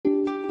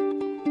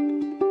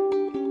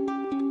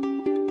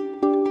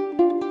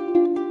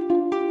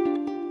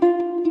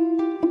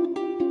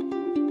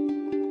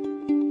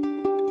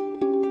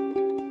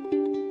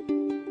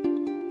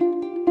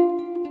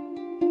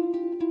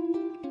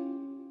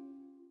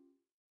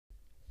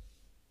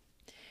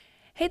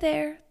Hey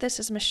there, this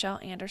is Michelle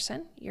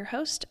Anderson, your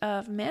host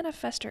of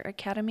Manifestor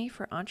Academy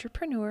for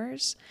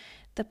Entrepreneurs,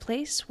 the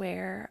place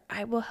where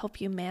I will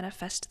help you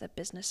manifest the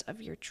business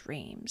of your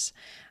dreams.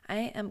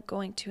 I am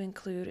going to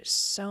include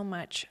so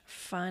much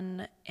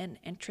fun and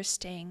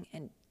interesting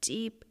and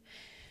deep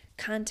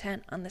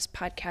content on this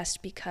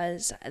podcast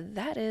because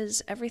that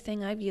is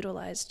everything I've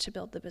utilized to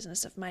build the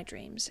business of my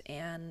dreams.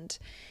 And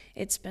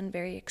it's been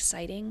very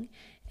exciting.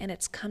 And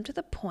it's come to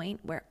the point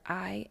where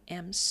I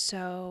am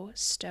so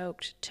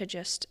stoked to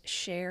just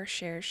share.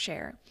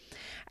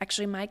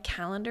 Actually, my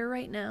calendar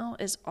right now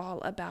is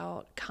all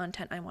about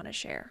content I want to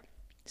share.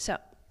 So,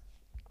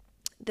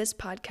 this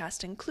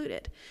podcast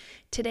included.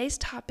 Today's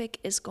topic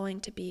is going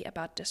to be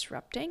about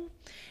disrupting,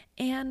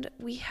 and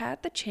we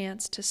had the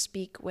chance to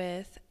speak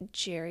with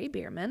Jerry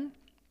Bierman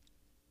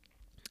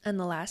in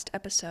the last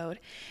episode,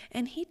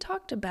 and he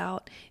talked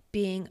about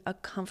being a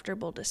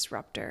comfortable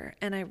disruptor,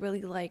 and I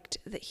really liked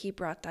that he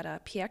brought that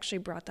up. He actually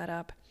brought that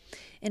up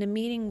in a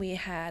meeting we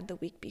had the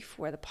week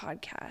before the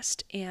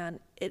podcast, and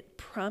it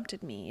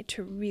prompted me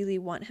to really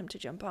want him to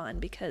jump on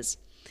because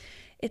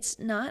it's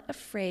not a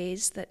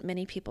phrase that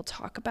many people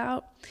talk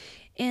about.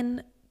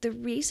 And the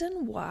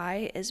reason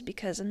why is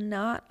because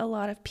not a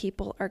lot of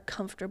people are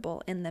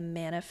comfortable in the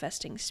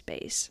manifesting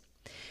space.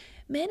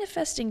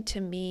 Manifesting to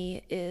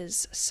me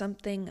is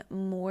something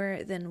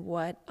more than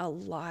what a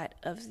lot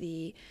of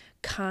the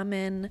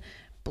common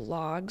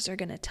blogs are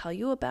going to tell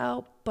you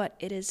about, but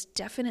it is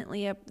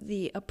definitely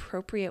the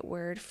appropriate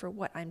word for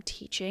what I'm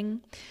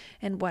teaching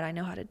and what I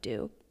know how to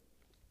do.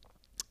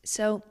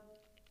 So,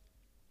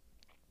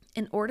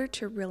 in order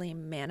to really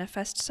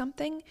manifest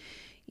something,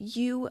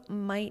 you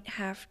might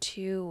have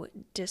to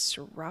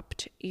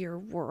disrupt your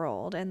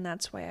world. And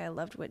that's why I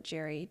loved what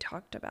Jerry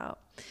talked about.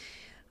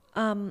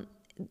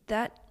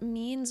 That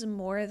means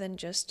more than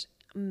just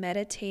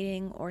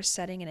meditating or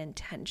setting an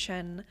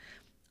intention,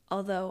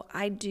 although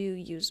I do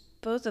use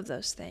both of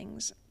those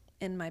things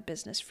in my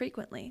business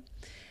frequently.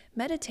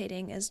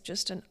 Meditating is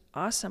just an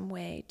awesome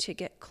way to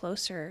get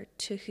closer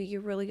to who you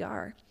really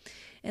are.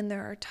 And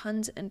there are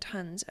tons and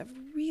tons of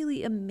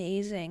really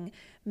amazing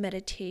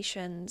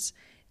meditations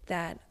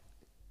that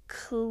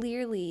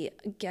clearly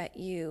get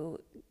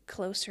you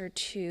closer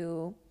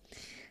to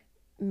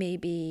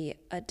maybe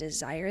a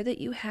desire that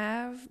you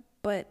have,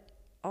 but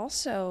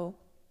also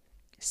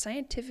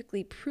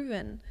scientifically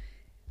proven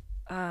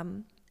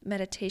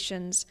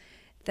meditations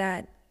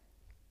that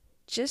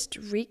just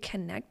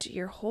reconnect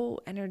your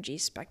whole energy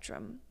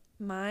spectrum.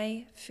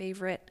 My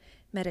favorite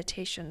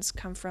meditations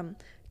come from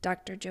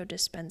Dr. Joe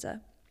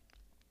Dispenza,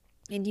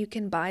 and you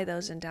can buy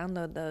those and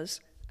download those.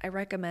 I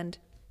recommend,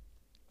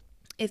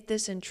 if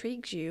this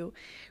intrigues you,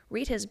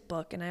 read his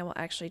book, and I will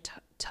actually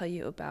tell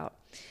you about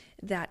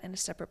that in a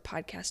separate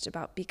podcast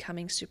about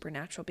becoming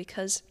supernatural,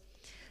 because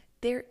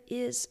there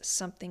is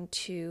something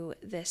to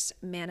this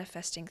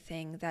manifesting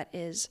thing that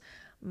is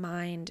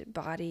mind,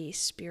 body,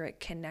 spirit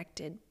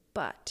connected,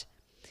 but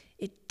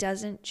it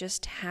doesn't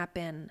just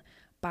happen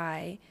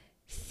by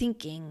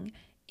thinking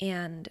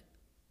and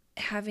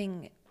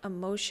having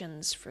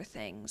emotions for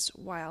things,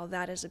 while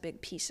that is a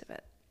big piece of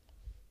it.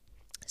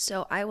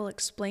 So I will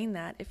explain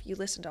that. If you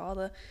listen to all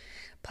the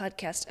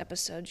podcast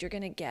episodes, you're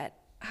going to get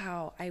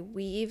how I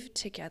weave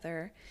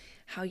together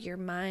how your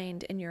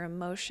mind and your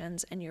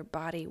emotions and your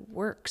body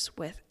works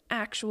with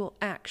actual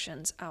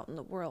actions out in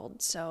the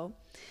world. So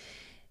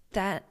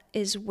that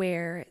is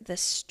where the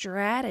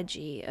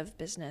strategy of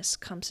business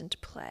comes into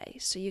play.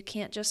 So you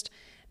can't just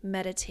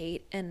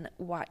meditate and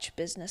watch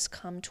business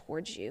come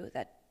towards you.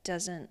 That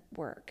doesn't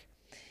work.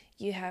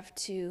 You have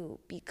to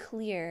be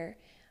clear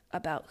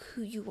about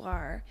who you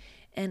are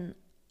and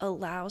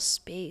allow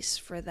space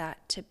for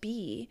that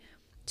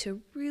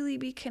to really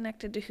be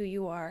connected to who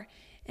you are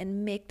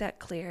and make that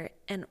clear,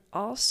 and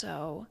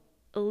also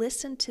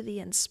listen to the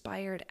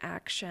inspired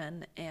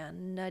action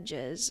and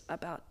nudges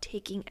about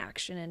taking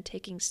action and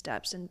taking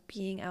steps and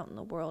being out in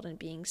the world and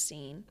being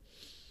seen,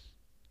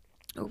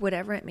 or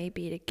whatever it may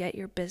be, to get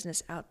your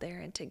business out there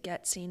and to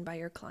get seen by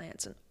your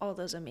clients and all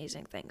those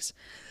amazing things.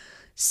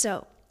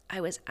 So I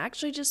was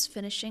actually just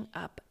finishing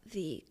up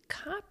the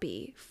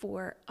copy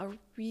for a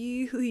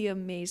really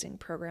amazing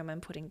program I'm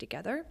putting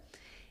together.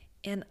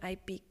 And I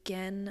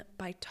begin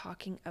by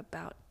talking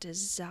about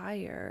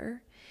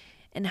desire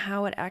and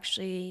how it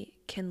actually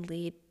can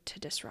lead to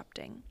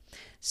disrupting.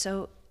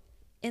 So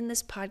in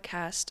this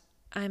podcast,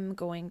 I'm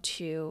going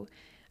to,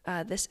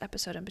 this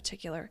episode in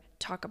particular,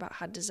 talk about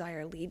how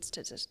desire leads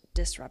to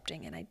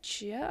disrupting. And I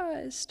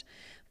just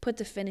put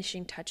the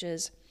finishing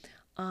touches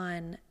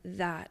on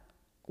that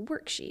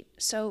worksheet.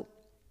 So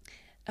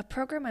a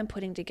program I'm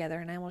putting together,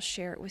 and I will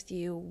share it with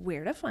you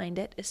where to find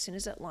it as soon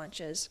as it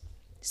launches,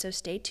 so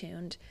stay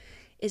tuned,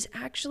 is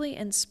actually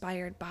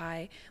inspired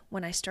by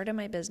when I started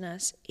my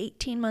business.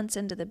 18 months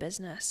into the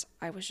business,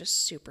 I was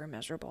just super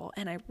miserable,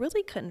 and I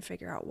really couldn't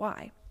figure out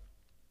why.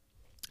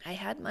 I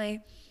had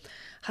my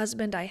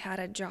husband, I had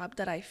a job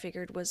that I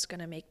figured was going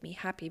to make me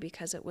happy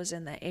because it was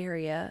in the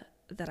area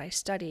that I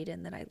studied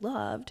and that I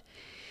loved.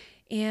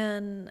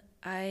 And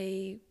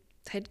I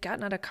had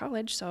gotten out of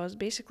college, so I was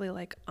basically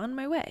like on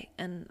my way.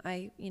 And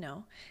I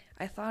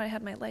thought I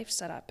had my life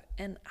set up,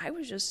 and I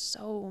was just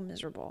so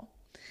miserable,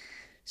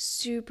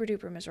 super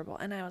duper miserable.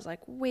 And I was like,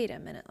 wait a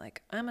minute,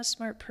 like, I'm a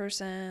smart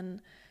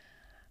person.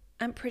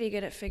 I'm pretty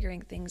good at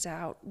figuring things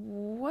out.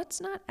 What's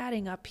not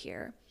adding up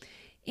here?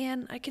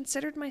 And I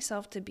considered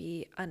myself to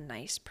be a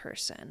nice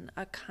person,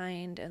 a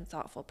kind and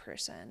thoughtful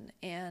person.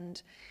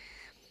 And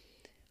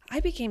I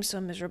became so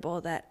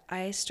miserable that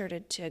I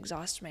started to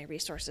exhaust my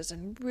resources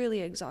and really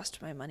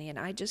exhaust my money, and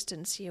I just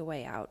didn't see a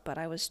way out. But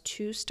I was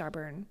too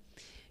stubborn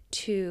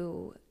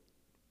to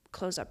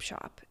close up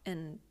shop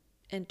and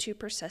too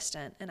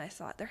persistent, and I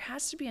thought there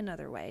has to be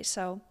another way.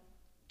 So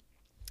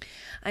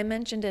I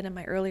mentioned it in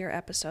my earlier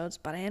episodes,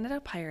 but I ended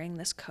up hiring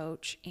this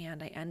coach,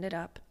 and I ended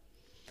up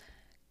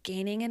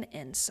gaining an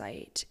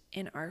insight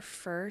in our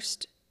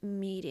first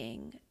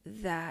meeting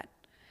that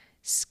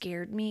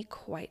scared me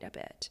quite a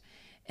bit.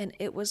 And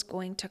it was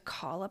going to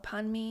call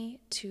upon me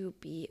to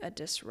be a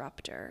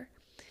disruptor.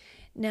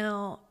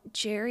 Now,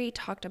 Jerry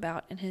talked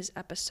about in his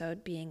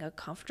episode being a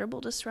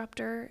comfortable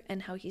disruptor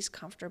and how he's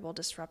comfortable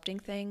disrupting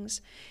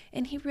things.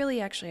 And he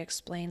really actually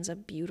explains a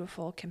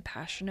beautiful,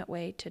 compassionate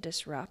way to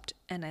disrupt.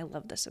 And I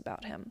love this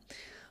about him.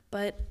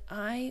 But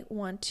I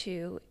want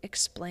to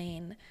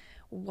explain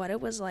what it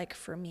was like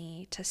for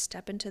me to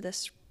step into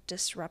this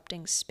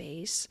disrupting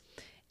space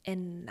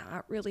and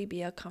not really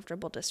be a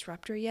comfortable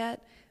disruptor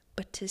yet,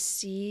 but to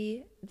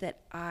see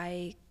that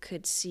I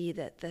could see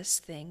that this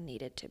thing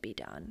needed to be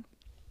done.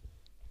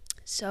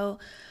 So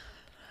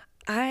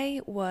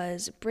I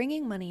was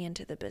bringing money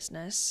into the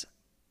business,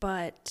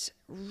 but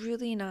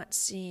really not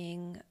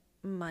seeing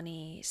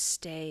money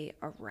stay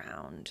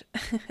around.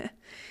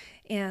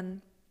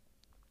 And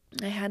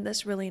I had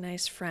this really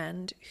nice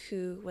friend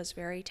who was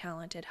very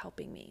talented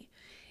helping me.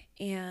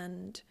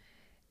 And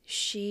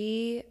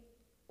she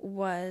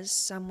was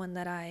someone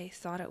that I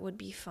thought it would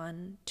be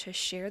fun to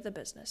share the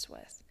business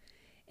with.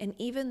 And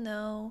even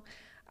though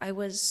I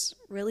was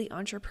really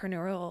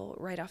entrepreneurial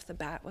right off the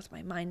bat with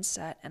my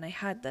mindset, and I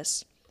had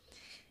this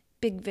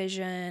big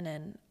vision,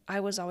 and I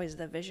was always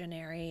the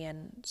visionary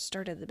and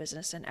started the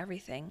business and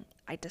everything,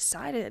 I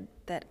decided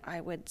that I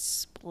would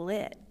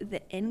split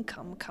the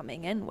income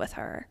coming in with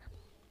her.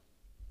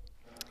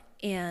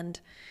 And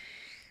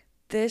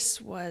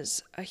this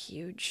was a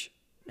huge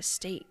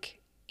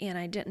mistake, and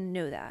I didn't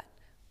know that.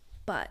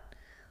 But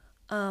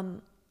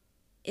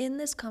in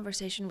this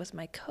conversation with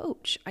my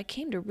coach, I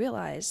came to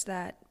realize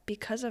that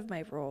because of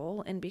my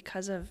role and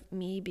because of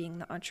me being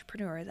the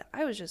entrepreneur, that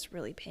I was just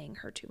really paying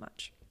her too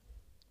much.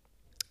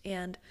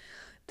 And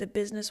the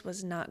business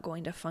was not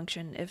going to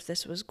function if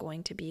this was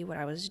going to be what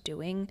I was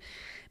doing,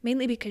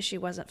 mainly because she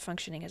wasn't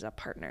functioning as a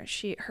partner.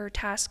 Her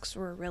tasks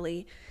were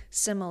really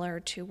similar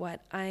to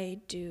what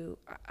I do.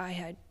 I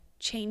had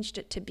changed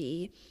it to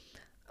be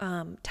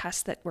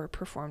tasks that were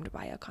performed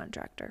by a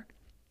contractor.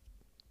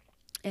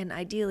 And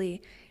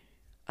ideally,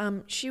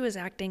 she was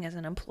acting as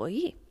an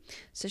employee.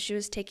 So she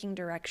was taking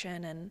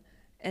direction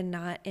and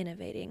not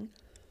innovating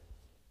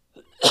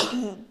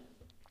and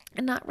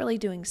not really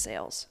doing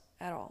sales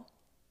at all.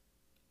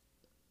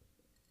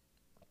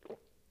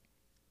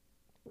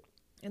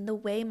 And the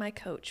way my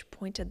coach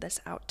pointed this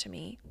out to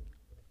me,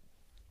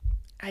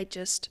 I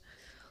just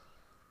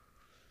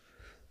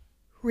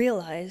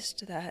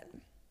realized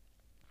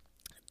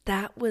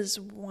that was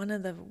one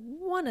of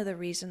the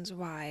reasons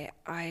why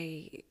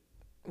I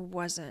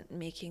wasn't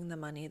making the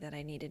money that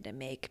I needed to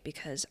make,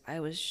 because I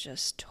was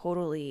just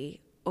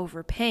totally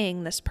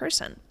overpaying this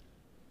person.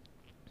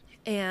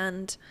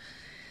 And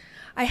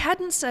I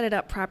hadn't set it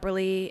up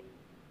properly,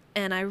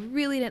 and I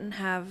really didn't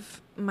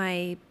have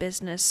my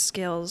business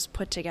skills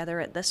put together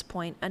at this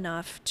point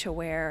enough to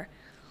where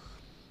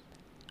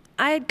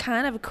I had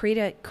kind of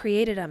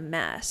created a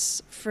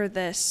mess for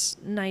this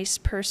nice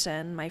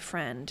person, my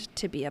friend,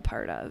 to be a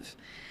part of.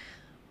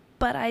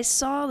 But I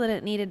saw that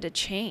it needed to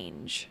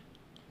change.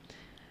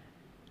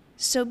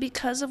 So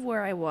because of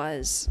where I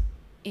was,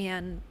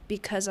 and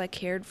because I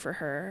cared for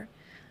her,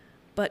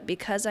 but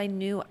because I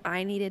knew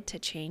I needed to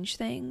change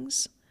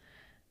things,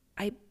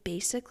 I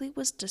basically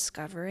was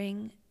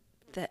discovering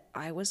that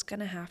I was going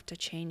to have to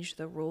change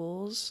the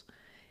rules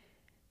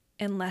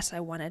unless I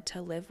wanted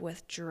to live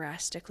with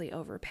drastically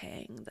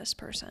overpaying this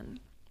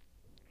person.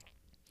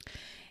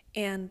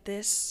 And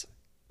this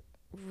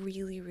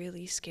really,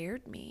 really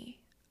scared me.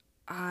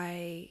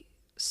 I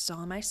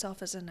saw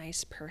myself as a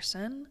nice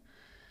person,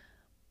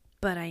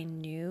 but I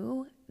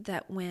knew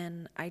that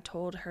when I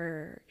told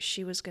her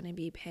she was going to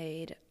be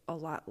paid a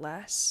lot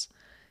less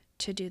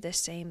to do the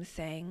same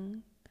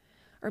thing,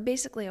 or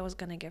basically I was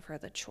going to give her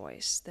the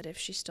choice that if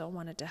she still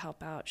wanted to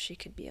help out, she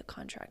could be a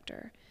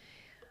contractor.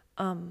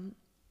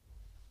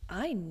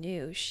 I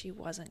knew she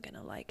wasn't going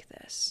to like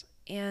this.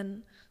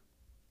 And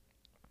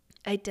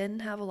I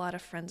didn't have a lot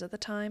of friends at the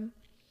time.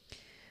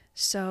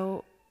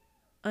 So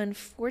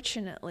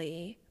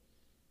unfortunately,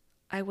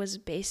 I was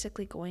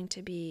basically going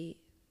to be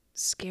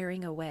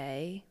scaring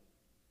away,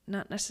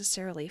 not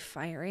necessarily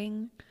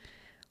firing,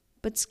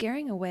 but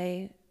scaring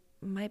away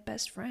my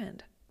best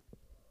friend.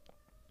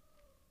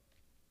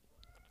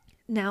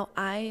 Now,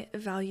 I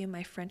value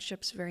my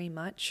friendships very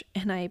much,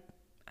 and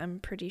I'm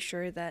pretty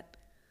sure that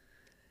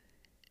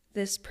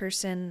this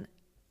person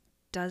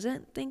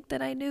doesn't think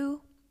that I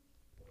do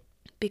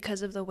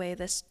because of the way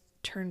this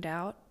turned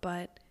out,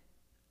 but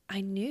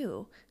I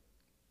knew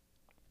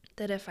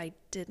that if I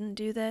didn't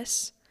do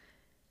this,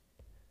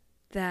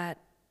 that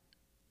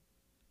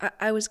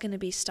I was going to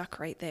be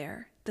stuck right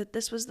there. That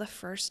this was the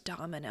first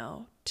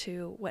domino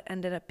to what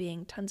ended up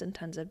being tons and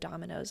tons of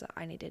dominoes that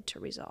I needed to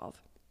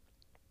resolve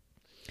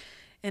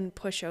and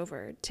push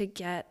over to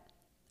get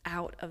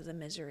out of the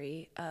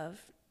misery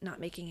of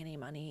not making any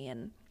money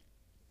and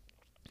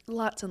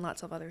lots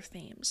of other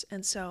themes.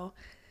 And so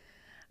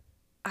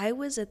I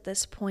was at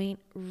this point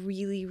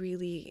really,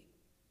 really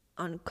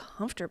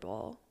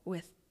uncomfortable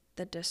with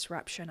the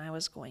disruption I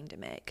was going to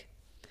make.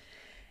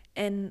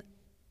 And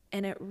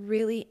it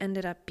really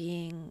ended up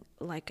being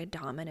like a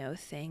domino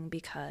thing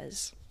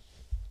because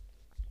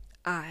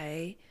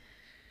I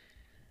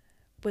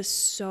was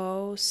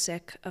so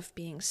sick of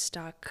being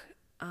stuck,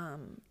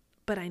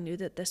 but I knew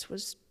that this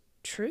was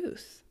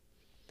truth.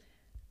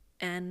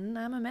 And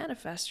I'm a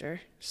manifester,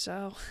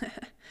 so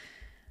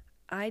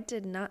I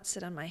did not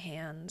sit on my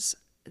hands.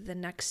 The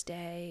next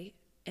day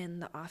in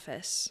the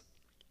office,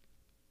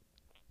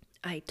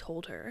 I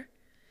told her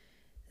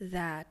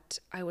that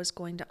I was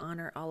going to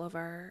honor all of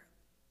our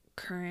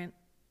current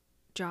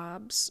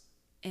jobs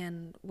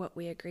and what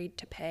we agreed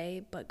to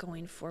pay, but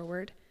going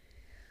forward,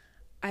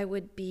 I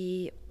would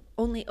be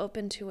only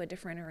open to a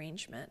different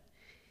arrangement.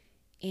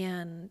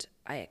 And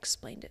I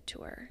explained it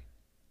to her,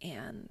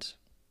 and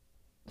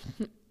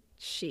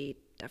she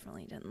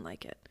definitely didn't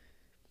like it.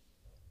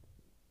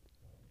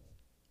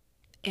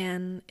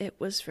 And it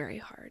was very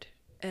hard,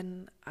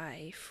 and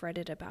I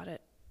fretted about it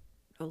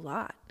a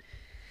lot.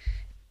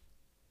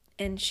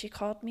 And she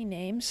called me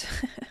names.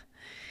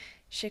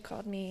 She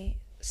called me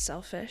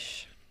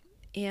selfish,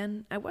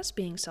 and I was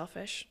being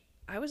selfish.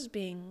 I was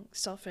being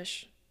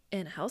selfish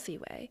in a healthy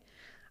way.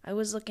 I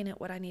was looking at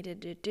what I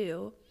needed to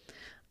do.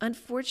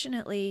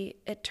 Unfortunately,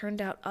 it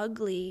turned out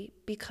ugly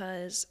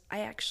because I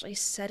actually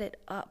set it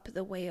up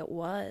the way it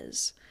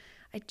was.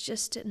 I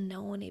just didn't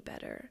know any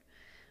better.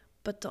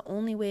 But the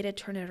only way to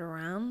turn it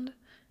around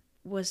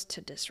was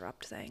to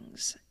disrupt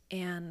things.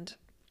 And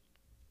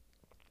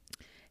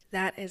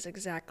that is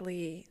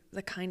exactly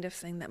the kind of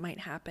thing that might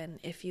happen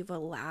if you've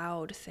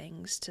allowed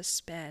things to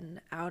spin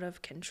out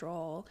of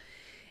control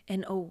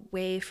and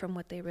away from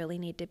what they really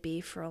need to be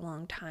for a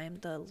long time.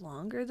 The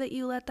longer that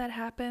you let that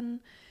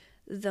happen,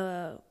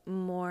 the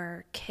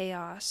more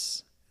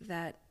chaos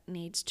that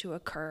needs to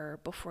occur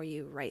before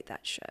you right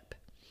that ship.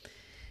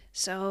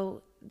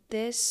 So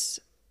this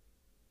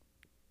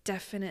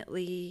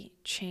definitely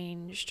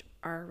changed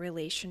our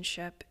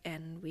relationship,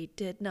 and we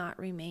did not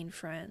remain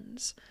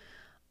friends.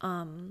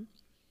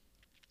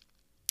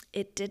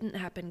 It didn't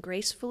happen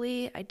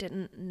gracefully. I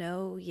didn't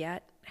know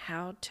yet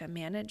how to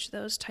manage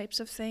those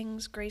types of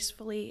things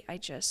gracefully. I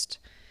just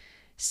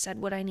said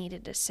what I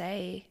needed to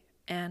say,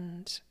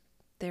 and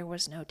there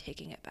was no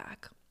taking it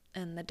back.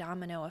 And the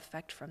domino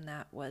effect from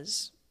that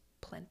was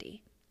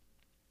plenty.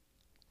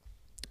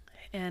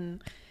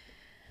 And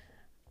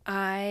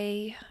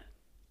I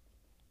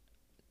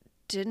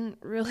didn't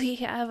really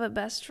have a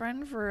best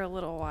friend for a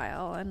little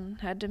while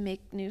and had to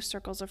make new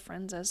circles of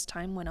friends as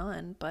time went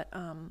on. But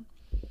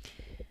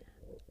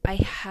I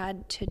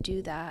had to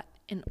do that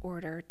in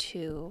order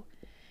to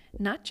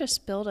not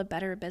just build a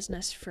better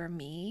business for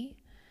me,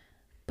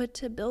 but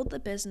to build the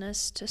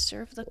business to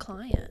serve the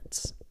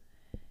clients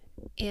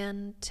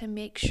and to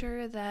make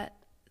sure that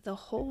the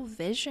whole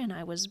vision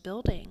I was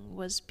building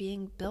was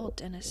being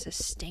built in a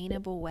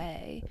sustainable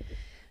way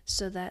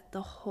so that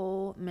the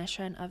whole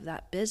mission of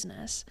that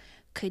business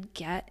could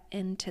get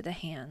into the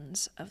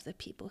hands of the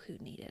people who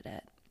needed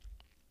it.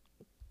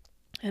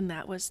 And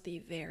that was the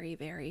very,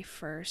 very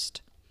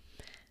first.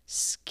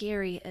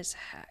 Scary as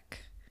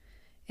heck.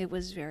 It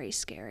was very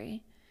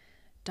scary.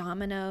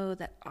 Domino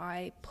that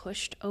I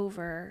pushed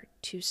over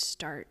to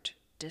start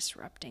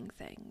disrupting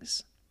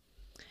things.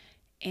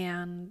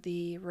 And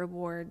the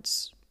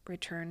rewards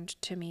returned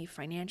to me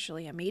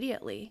financially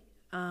immediately.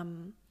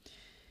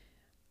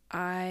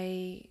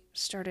 I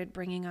started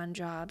bringing on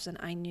jobs, and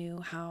I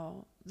knew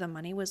how the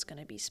money was going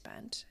to be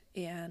spent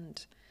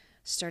and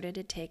started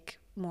to take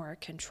more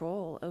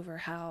control over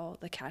how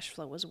the cash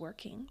flow was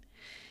working.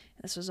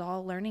 This was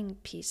all learning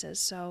pieces.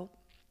 So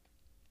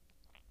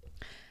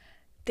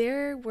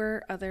there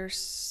were other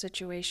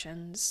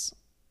situations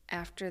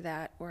after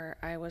that where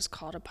I was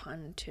called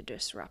upon to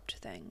disrupt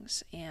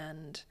things.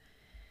 And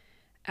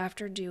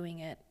after doing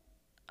it,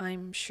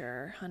 I'm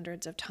sure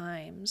hundreds of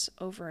times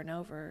over and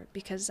over,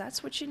 because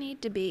that's what you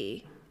need to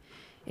be.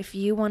 If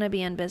you want to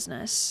be in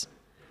business,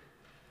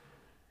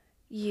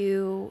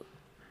 you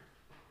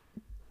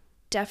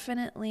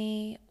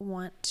definitely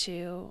want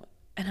to,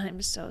 and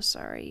I'm so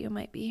sorry, you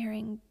might be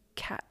hearing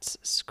cats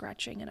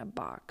scratching in a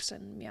box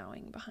and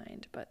meowing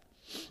behind, but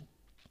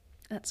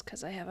that's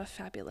because I have a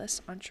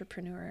fabulous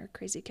entrepreneur,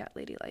 crazy cat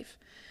lady life.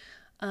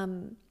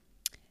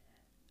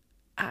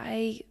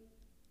 I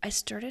I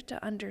started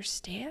to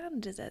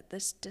understand that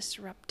this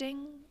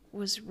disrupting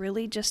was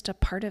really just a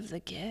part of the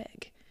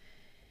gig.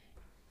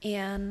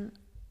 And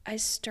I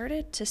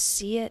started to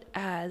see it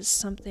as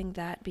something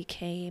that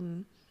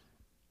became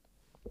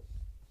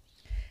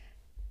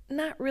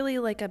not really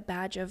like a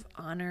badge of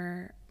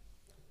honor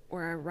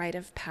or a rite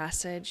of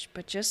passage,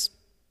 but just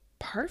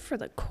par for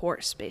the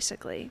course,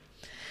 basically.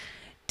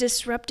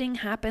 Disrupting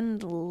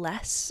happened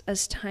less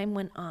as time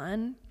went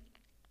on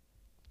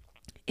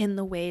in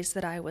the ways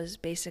that I was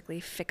basically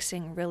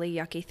fixing really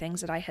yucky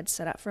things that I had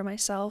set up for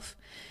myself.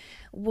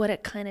 What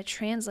it kind of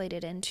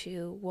translated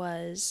into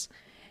was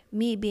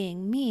me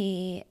being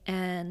me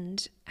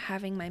and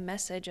having my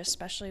message,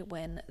 especially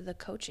when the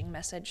coaching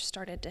message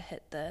started to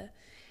hit the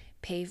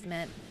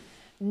pavement,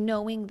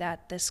 knowing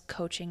that this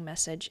coaching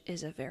message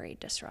is a very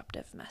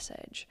disruptive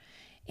message,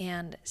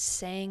 and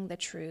saying the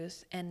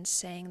truth and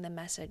saying the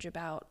message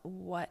about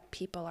what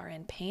people are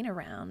in pain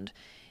around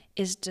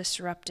is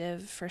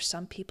disruptive for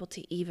some people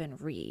to even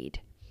read.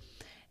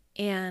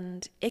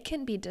 And it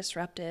can be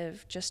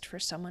disruptive just for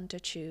someone to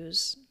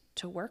choose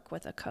to work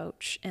with a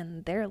coach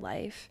in their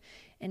life,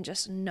 and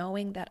just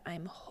knowing that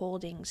I'm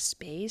holding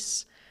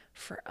space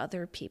for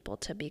other people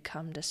to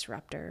become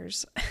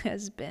disruptors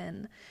has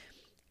been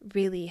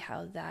really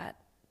how that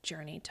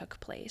journey took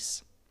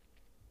place.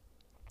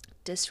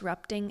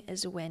 Disrupting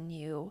is when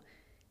you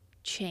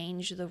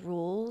change the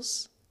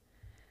rules.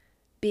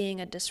 Being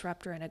a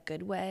disruptor in a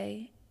good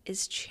way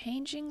is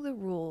changing the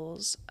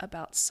rules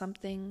about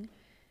something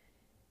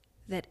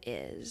that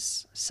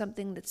is,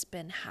 something that's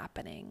been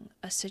happening,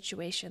 a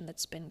situation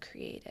that's been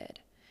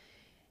created.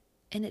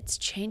 And it's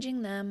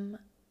changing them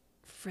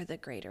for the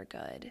greater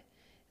good,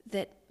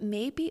 that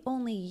maybe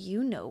only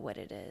you know what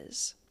it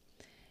is.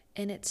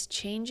 And it's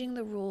changing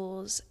the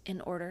rules in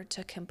order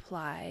to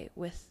comply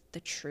with the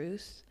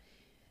truth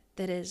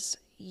that is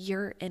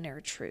your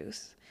inner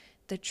truth,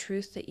 the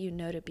truth that you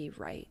know to be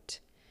right.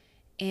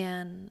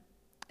 And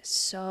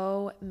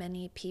so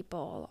many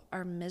people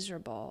are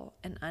miserable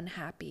and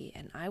unhappy,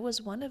 and I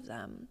was one of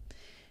them,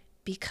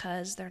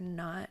 because they're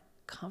not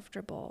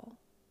comfortable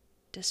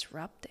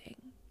disrupting.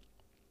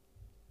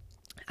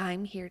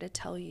 I'm here to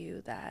tell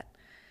you that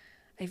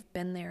I've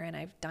been there and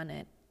I've done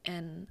it.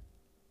 And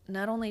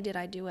not only did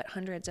I do it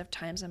hundreds of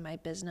times in my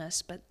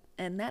business,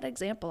 and that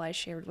example I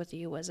shared with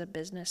you was a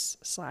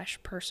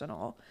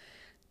business/personal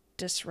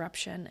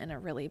disruption in a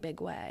really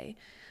big way.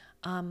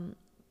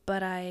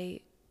 But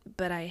I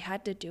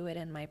had to do it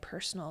in my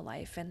personal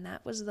life. And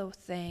that was the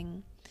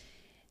thing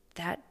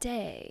that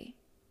day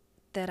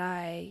that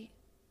I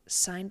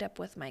signed up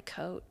with my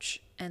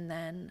coach. And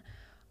then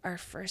our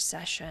first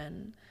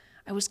session,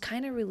 I was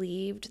kind of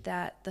relieved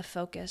that the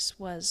focus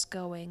was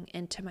going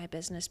into my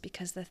business,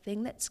 because the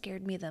thing that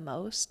scared me the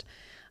most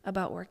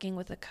about working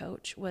with a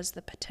coach was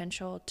the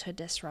potential to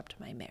disrupt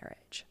my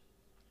marriage.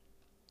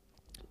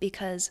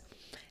 Because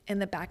in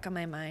the back of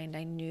my mind,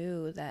 I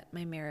knew that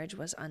my marriage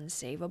was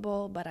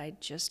unsavable, but I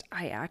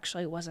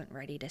actually wasn't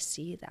ready to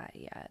see that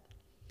yet.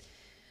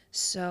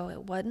 So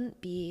it wouldn't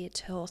be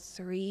till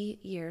 3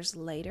 years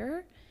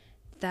later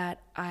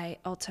that I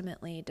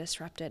ultimately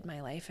disrupted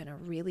my life in a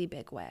really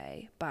big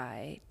way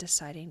by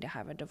deciding to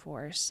have a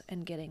divorce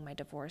and getting my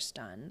divorce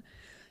done.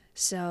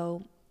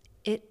 So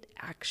it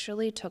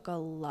actually took a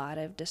lot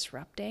of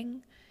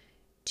disrupting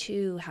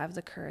to have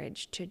the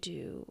courage to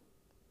do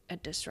a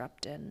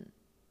disrupting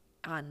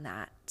on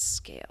that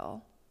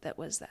scale that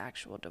was the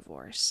actual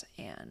divorce.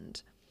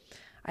 And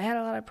I had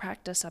a lot of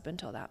practice up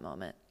until that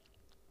moment.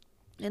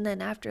 And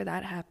then after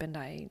that happened,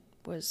 I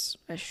was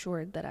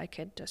assured that I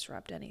could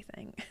disrupt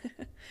anything,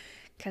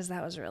 because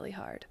that was really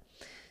hard.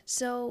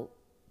 So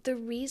the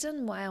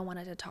reason why I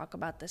wanted to talk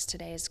about this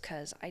today is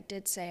because I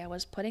did say I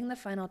was putting the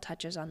final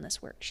touches on this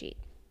worksheet.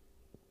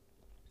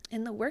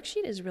 And the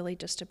worksheet is really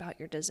just about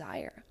your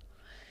desire.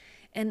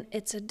 And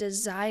it's a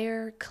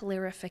desire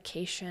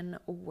clarification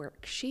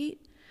worksheet,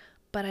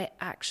 but I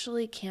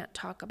actually can't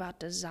talk about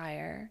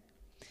desire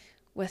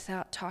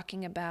without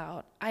talking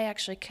about, I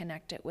actually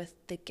connect it with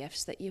the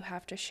gifts that you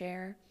have to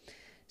share.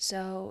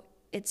 So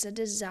it's a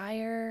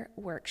desire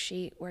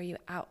worksheet where you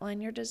outline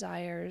your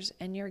desires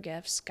and your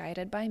gifts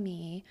guided by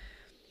me.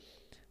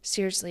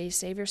 Seriously,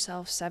 save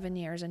yourself 7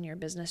 years in your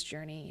business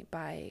journey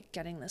by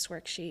getting this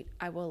worksheet.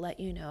 I will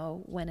let you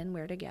know when and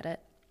where to get it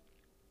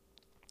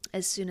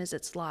as soon as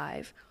it's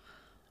live.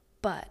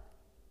 But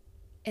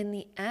in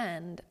the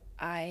end,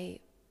 I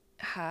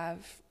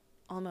have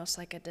almost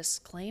like a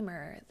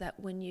disclaimer that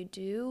when you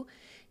do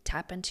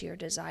tap into your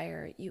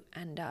desire, you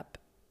end up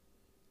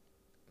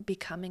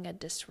becoming a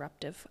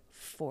disruptive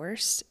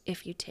force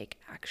if you take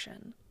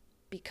action.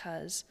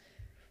 Because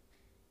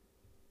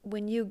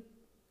when you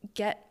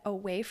get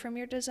away from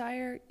your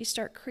desire, you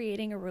start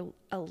creating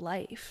a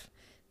life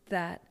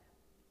that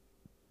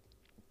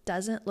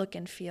doesn't look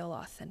and feel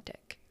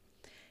authentic.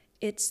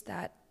 It's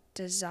that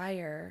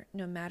desire,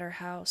 no matter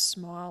how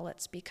small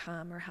it's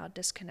become or how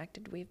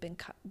disconnected we've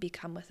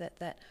become with it,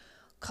 that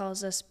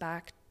calls us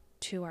back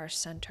to our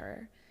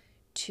center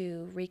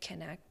to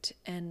reconnect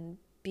and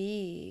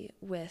be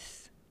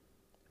with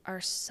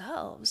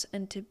ourselves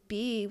and to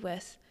be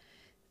with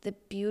the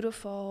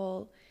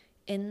beautiful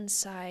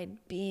inside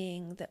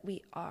being that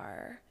we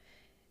are,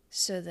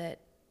 so that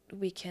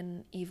we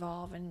can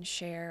evolve and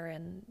share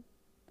and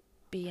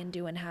be and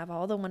do and have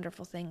all the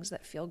wonderful things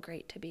that feel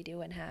great to be,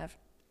 do, and have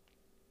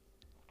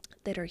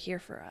that are here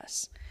for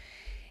us.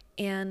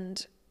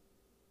 And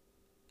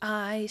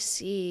I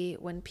see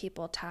when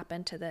people tap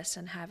into this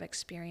and have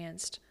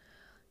experienced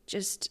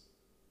just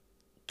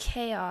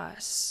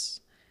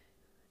chaos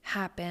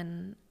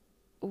happen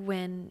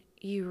when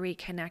you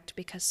reconnect,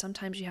 because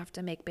sometimes you have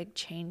to make big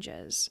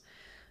changes.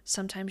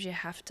 Sometimes you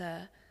have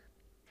to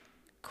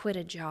quit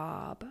a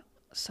job.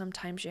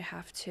 Sometimes you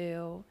have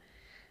to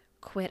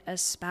quit a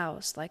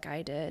spouse like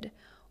I did,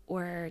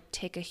 or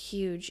take a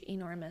huge,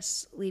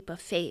 enormous leap of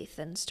faith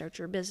and start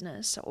your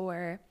business,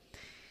 or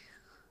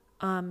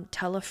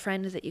tell a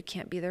friend that you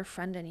can't be their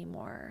friend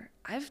anymore.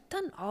 I've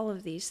done all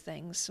of these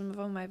things. Some of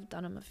them I've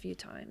done them a few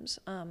times.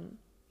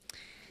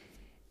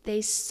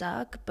 They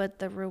suck, but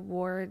the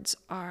rewards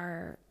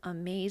are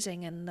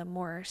amazing. And the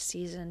more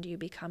seasoned you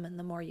become and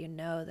the more you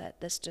know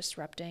that this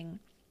disrupting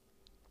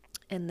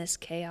and this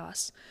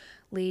chaos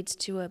leads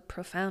to a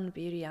profound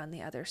beauty on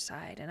the other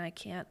side. And I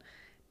can't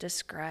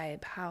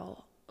describe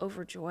how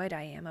overjoyed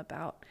I am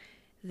about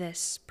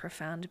this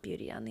profound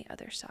beauty on the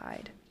other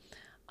side.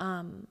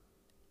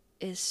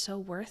 Is so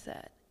worth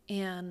it.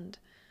 And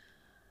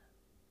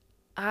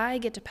I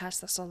get to pass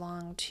this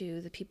along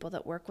to the people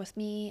that work with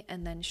me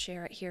and then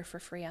share it here for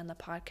free on the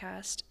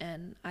podcast.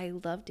 And I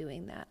love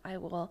doing that. I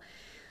will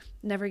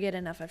never get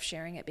enough of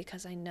sharing it,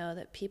 because I know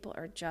that people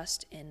are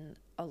just in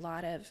a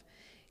lot of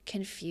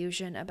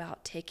confusion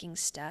about taking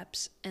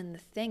steps. And the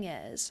thing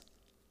is,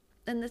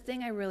 and the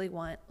thing I really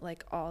want,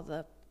 like all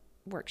the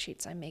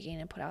worksheets I'm making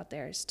and put out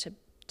there, is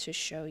to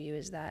show you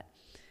is that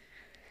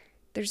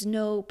there's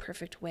no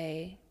perfect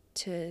way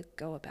to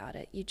go about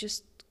it. You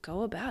just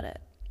go about it.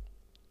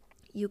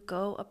 You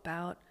go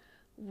about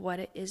what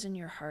it is in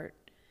your heart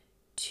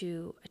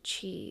to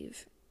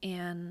achieve.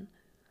 And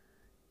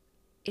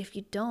if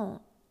you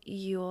don't,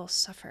 you'll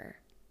suffer.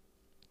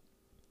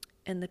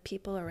 And the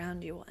people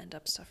around you will end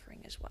up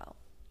suffering as well.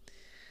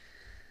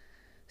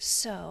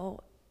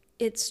 So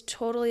it's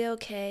totally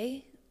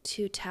okay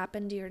to tap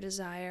into your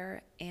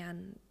desire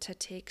and to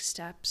take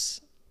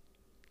steps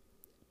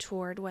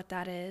toward what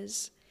that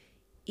is,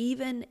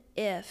 even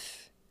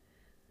if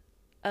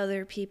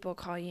other people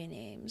call you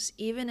names,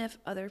 even if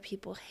other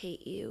people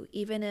hate you,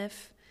 even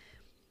if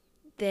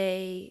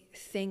they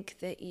think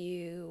that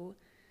you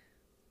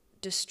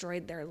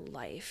destroyed their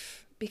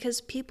life,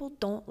 because people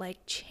don't like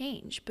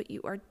change, but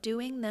you are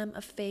doing them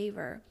a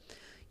favor.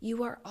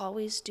 You are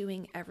always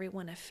doing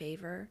everyone a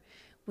favor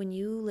when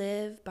you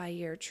live by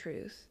your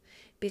truth,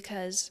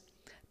 because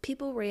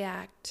people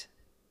react,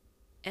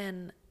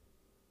 and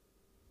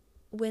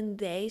when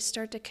they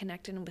start to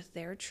connect in with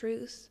their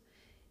truth,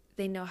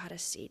 they know how to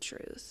see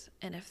truth.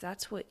 And if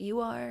that's what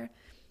you are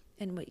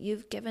and what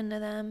you've given to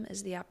them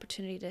is the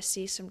opportunity to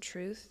see some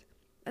truth,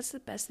 that's the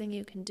best thing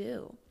you can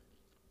do.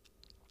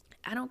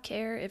 I don't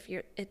care if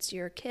it's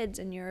your kids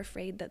and you're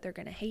afraid that they're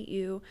going to hate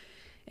you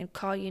and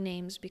call you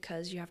names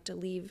because you have to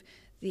leave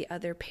the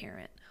other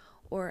parent.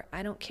 Or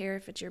I don't care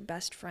if it's your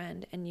best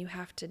friend and you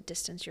have to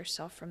distance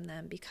yourself from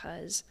them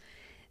because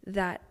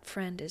that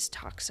friend is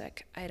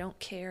toxic. I don't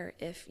care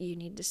if you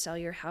need to sell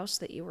your house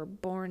that you were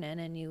born in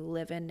and you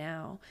live in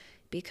now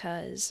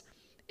because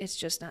it's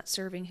just not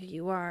serving who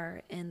you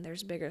are and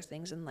there's bigger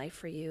things in life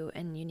for you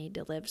and you need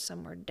to live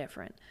somewhere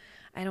different.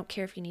 I don't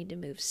care if you need to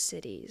move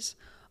cities.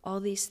 All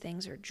these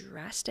things are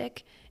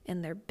drastic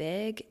and they're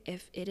big.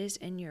 If it is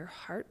in your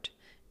heart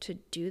to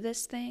do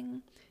this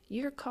thing,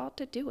 you're called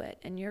to do it,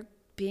 and you're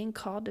being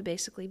called to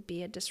basically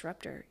be a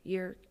disruptor.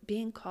 You're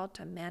being called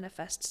to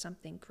manifest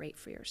something great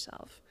for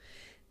yourself.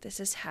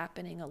 This is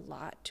happening a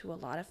lot to a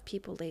lot of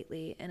people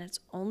lately, and it's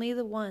only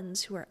the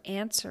ones who are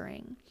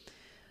answering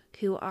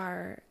who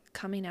are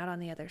coming out on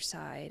the other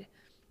side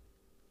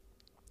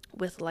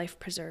with life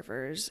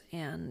preservers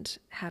and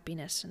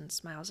happiness and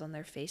smiles on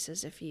their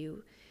faces. If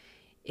you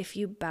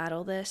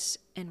battle this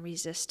and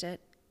resist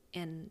it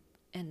and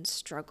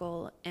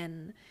struggle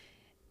and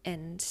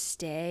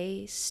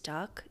stay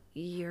stuck,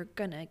 you're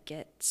gonna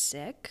get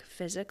sick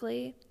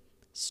physically,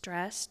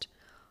 stressed.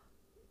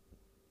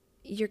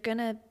 You're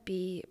gonna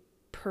be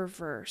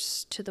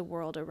perverse to the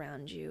world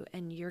around you,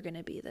 and you're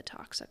gonna be the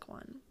toxic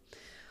one.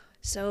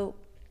 So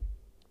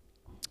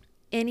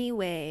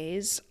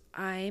anyways,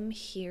 I'm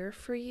here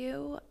for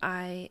you.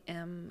 I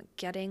am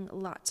getting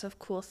lots of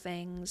cool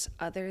things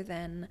other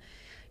than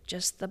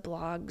just the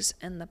blogs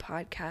and the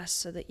podcasts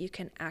so that you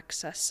can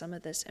access some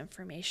of this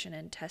information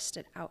and test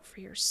it out for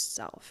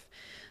yourself.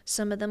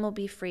 Some of them will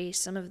be free.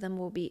 Some of them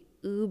will be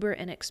uber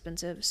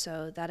inexpensive.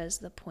 So that is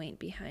the point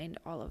behind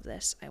all of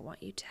this. I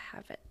want you to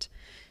have it.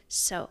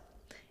 So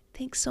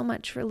thanks so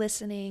much for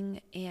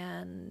listening,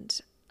 and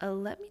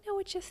let me know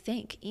what you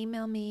think.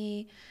 Email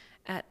me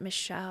at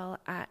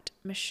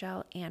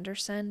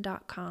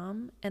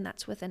michelle@michelleanderson.com, and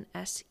that's with an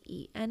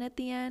SEN at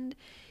the end.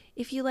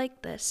 If you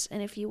like this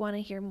and if you want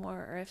to hear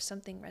more or if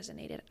something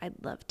resonated,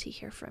 I'd love to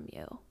hear from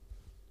you.